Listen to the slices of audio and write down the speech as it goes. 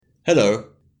Hello,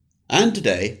 and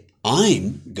today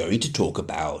I'm going to talk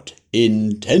about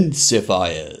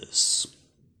intensifiers.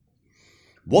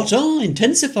 What are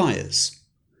intensifiers?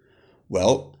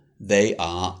 Well, they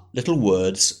are little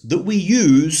words that we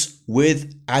use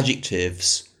with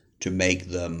adjectives to make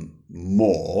them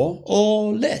more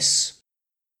or less.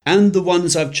 And the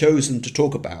ones I've chosen to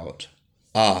talk about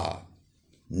are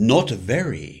not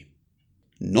very,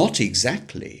 not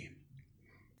exactly,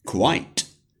 quite,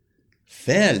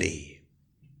 fairly,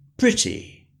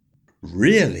 pretty,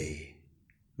 really,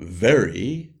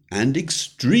 very, and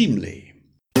extremely.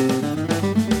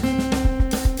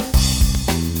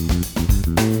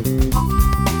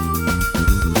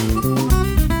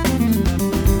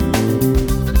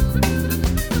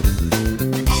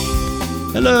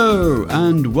 Hello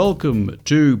and welcome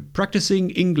to Practicing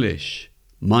English.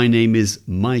 My name is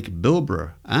Mike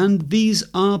Bilbrough and these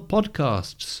are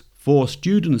podcasts for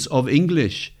students of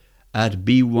English at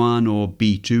B1 or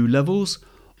B2 levels,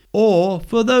 or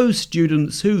for those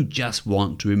students who just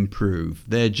want to improve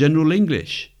their general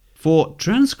English. For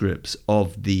transcripts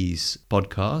of these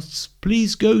podcasts,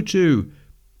 please go to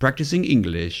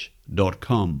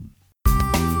practicingenglish.com.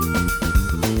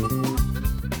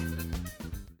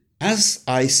 As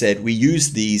I said, we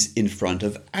use these in front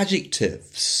of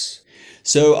adjectives.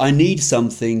 So I need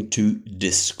something to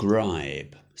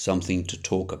describe, something to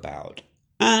talk about.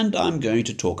 And I'm going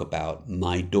to talk about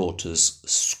my daughter's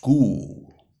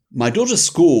school. My daughter's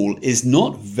school is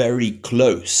not very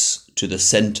close to the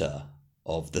centre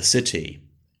of the city.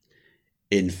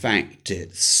 In fact,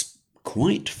 it's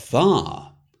quite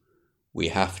far. We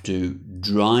have to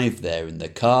drive there in the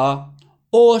car,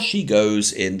 or she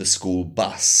goes in the school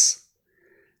bus.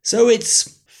 So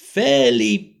it's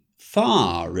fairly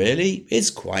far, really. It's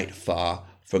quite far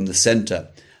from the centre,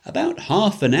 about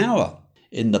half an hour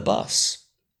in the bus.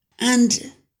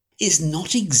 And it's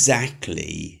not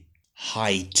exactly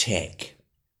high-tech.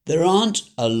 There aren't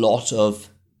a lot of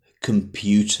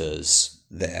computers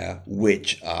there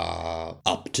which are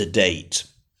up to date.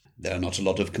 There are not a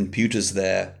lot of computers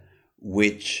there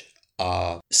which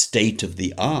are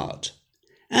state-of-the-art.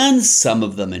 And some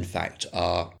of them, in fact,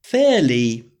 are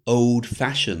fairly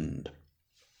old-fashioned.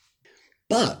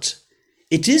 But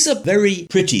it is a very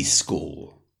pretty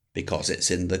school because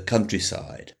it's in the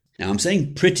countryside. Now, I'm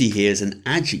saying pretty here is an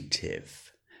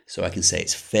adjective, so I can say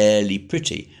it's fairly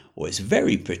pretty or it's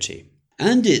very pretty.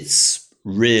 And it's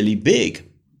really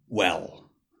big.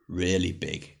 Well, really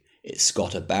big. It's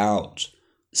got about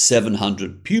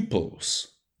 700 pupils,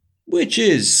 which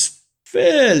is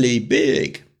fairly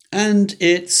big. And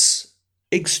it's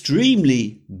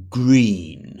extremely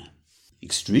green.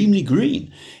 Extremely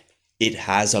green. It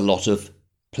has a lot of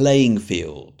playing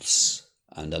fields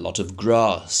and a lot of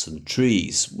grass and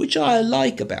trees, which I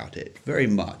like about it very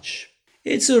much.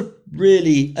 It's a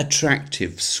really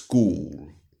attractive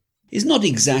school. It's not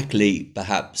exactly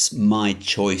perhaps my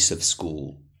choice of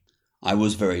school. I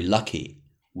was very lucky.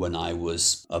 When I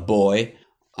was a boy,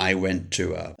 I went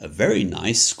to a very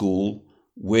nice school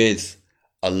with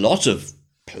a lot of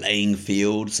playing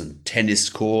fields and tennis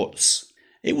courts.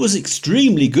 It was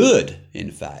extremely good,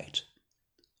 in fact.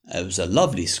 It was a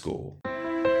lovely school.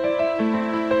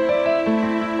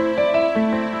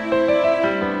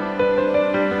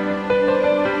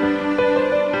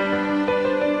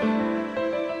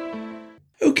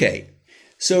 Okay,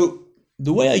 so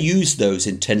the way I used those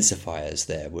intensifiers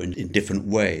there were in different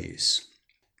ways.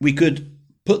 We could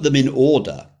put them in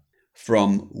order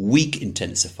from weak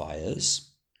intensifiers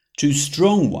to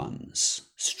strong ones,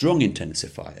 strong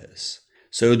intensifiers.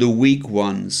 So the weak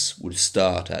ones would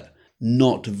start at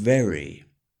not very,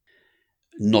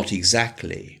 not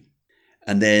exactly.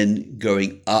 And then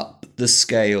going up the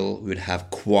scale, we would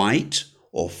have quite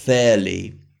or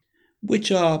fairly,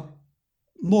 which are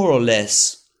more or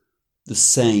less the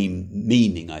same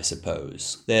meaning, I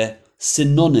suppose. They're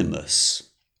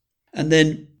synonymous. And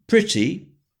then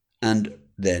pretty, and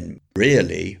then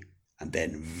really, and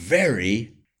then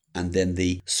very, and then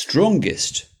the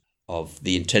strongest of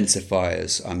the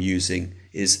intensifiers I'm using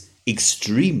is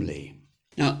extremely.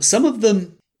 Now, some of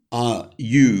them are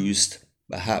used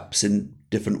perhaps in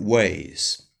different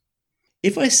ways.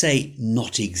 If I say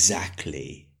not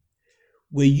exactly,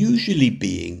 we're usually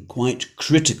being quite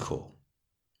critical.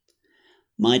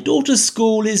 My daughter's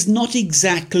school is not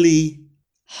exactly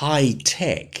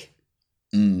high-tech.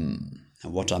 And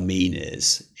what I mean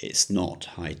is, it's not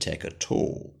high-tech at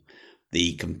all.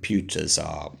 The computers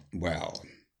are, well,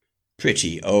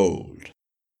 pretty old.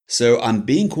 So I'm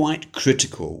being quite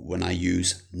critical when I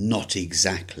use not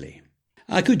exactly.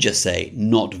 I could just say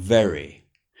not very,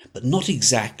 but not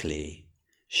exactly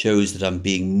shows that I'm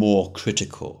being more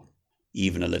critical.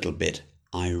 even a little bit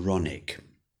ironic.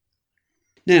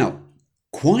 Now,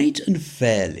 quite and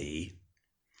fairly,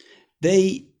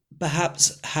 they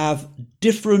perhaps have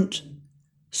different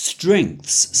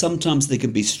strengths. Sometimes they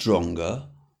can be stronger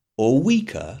or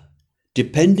weaker,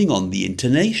 depending on the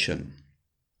intonation.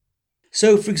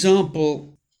 So, for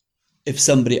example, if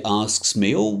somebody asks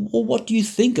me, what do you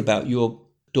think about your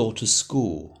daughter's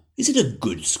school? Is it a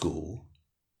good school?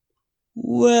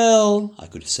 Well, I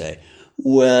could say,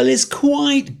 well, it's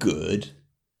quite good.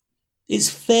 It's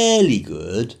fairly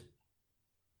good.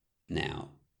 Now,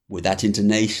 with that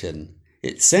intonation,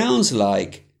 it sounds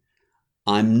like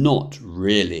I'm not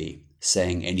really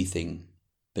saying anything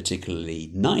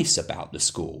particularly nice about the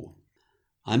school.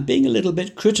 I'm being a little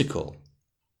bit critical.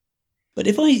 But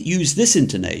if I use this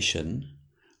intonation,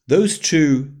 those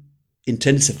two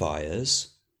intensifiers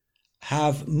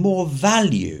have more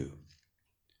value.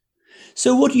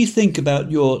 So what do you think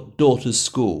about your daughter's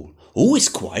school? Oh, it's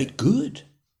quite good.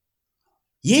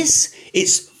 Yes,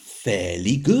 it's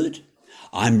fairly good.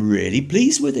 I'm really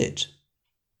pleased with it.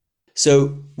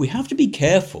 So we have to be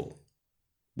careful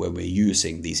when we're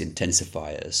using these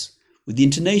intensifiers with the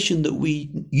intonation that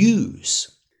we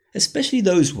use, especially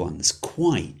those ones,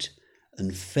 quite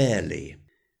and fairly,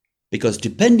 because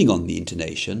depending on the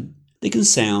intonation, they can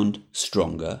sound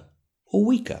stronger or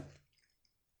weaker.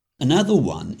 Another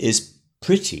one is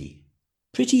pretty.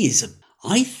 Pretty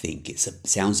I think it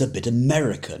sounds a bit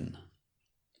American.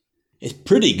 It's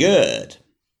pretty good.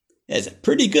 It's a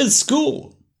pretty good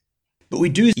school. But we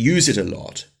do use it a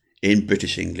lot in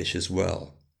British English as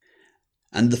well.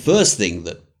 And the first thing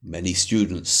that many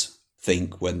students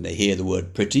think when they hear the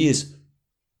word pretty is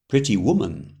Pretty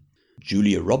Woman,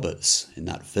 Julia Roberts in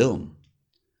that film.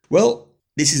 Well,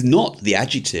 this is not the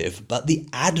adjective, but the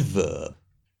adverb.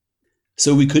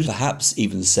 So we could perhaps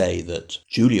even say that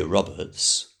Julia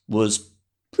Roberts was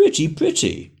pretty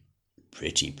pretty.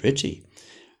 Pretty pretty.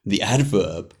 The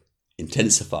adverb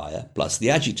intensifier plus the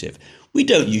adjective. We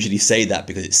don't usually say that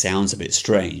because it sounds a bit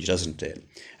strange, doesn't it?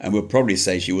 And we'll probably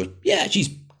say she's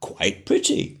quite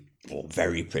pretty or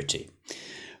very pretty.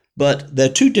 But they're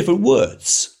two different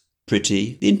words.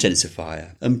 Pretty, the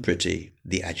intensifier, and pretty,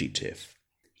 the adjective.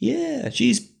 Yeah,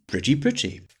 she's pretty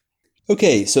pretty.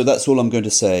 Okay, so that's all I'm going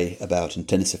to say about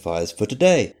intensifiers for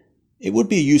today. It would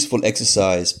be a useful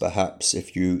exercise perhaps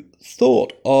if you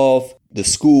thought of the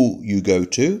school you go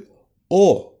to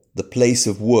or the place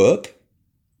of work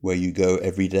where you go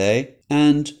every day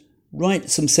and write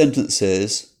some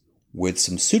sentences with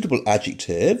some suitable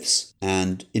adjectives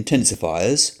and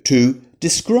intensifiers to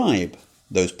describe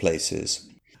those places.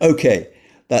 Okay,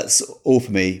 that's all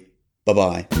for me.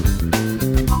 Bye-bye.